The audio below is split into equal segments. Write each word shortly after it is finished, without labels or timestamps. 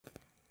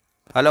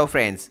Hello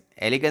friends,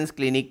 elegance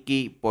clinic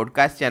की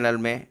podcast channel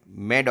में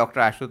मैं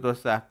doctor Ashutosh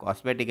Shah,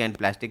 cosmetic and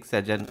plastic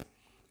surgeon,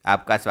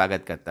 आपका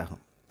स्वागत करता हूं।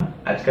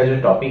 आज का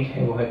जो टॉपिक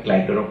है वो है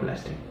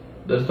क्लाइटोरोप्लास्टी।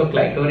 दोस्तों,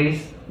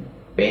 क्लाइटोरिस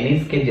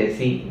पेनिस के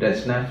जैसी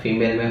रचना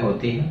फीमेल में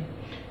होती है।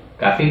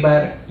 काफी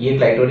बार ये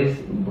क्लाइटोरिस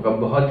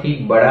बहुत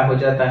ही बड़ा हो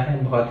जाता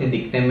है, बहुत ही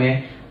दिखने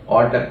में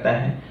ऑड लगता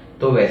है,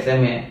 तो वैसे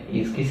में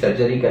इसकी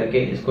सर्जरी करके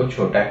इसको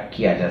छोटा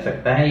किया जा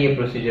सकता है। ये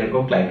प्रोसीजर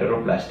को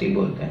क्लाइटोरोप्लास्टी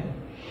बोलते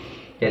हैं।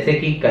 जैसे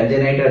कि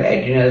कंजेनाइटल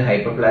एड्रिनल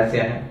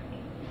हाइपरप्लासिया है,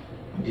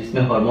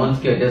 जिसमें हॉर्मोन्स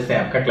की वजह से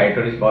आपका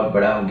क्लाइटोरिस बहुत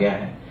बड़ा हो गया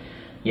है,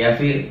 या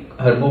फिर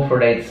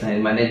हर्मोफ्रोडाइट्स हैं,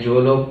 माने जो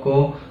लोग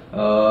को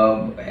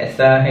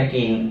ऐसा है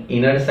कि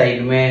इनर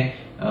साइड में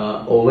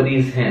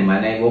ओवरीज हैं,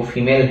 माने वो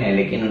फीमेल हैं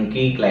लेकिन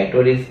उनकी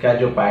क्लाइटोरिस का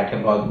जो पार्ट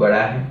है बहुत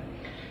बड़ा है,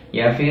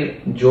 या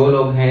फिर जो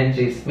लोग हैं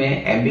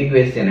जिसमें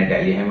एम्बिगुअस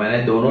जेनेटली है,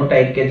 माने दोनों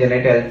टाइप के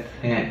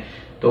जेनेटल्स हैं,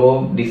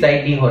 तो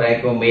डिसाइड नहीं हो रहा है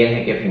कि वो मेल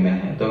है कि फीमेल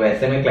है, तो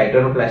वैसे में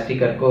क्लाइटोरोप्लास्टी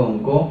करके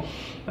उनको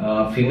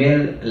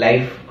फीमेल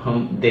लाइफ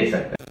हम दे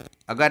सकते हैं।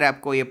 अगर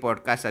आपको ये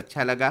पॉडकास्ट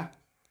अच्छा लगा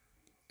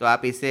तो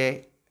आप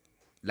इसे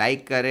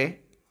लाइक करें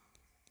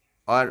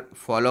और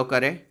फॉलो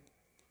करें,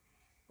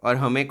 और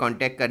हमें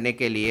कांटेक्ट करने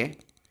के लिए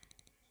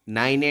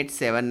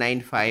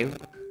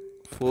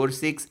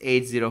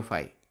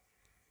 9879546805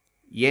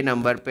 ये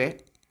नंबर पे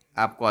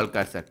आप कॉल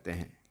कर सकते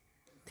हैं।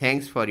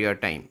 Thanks for your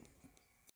time.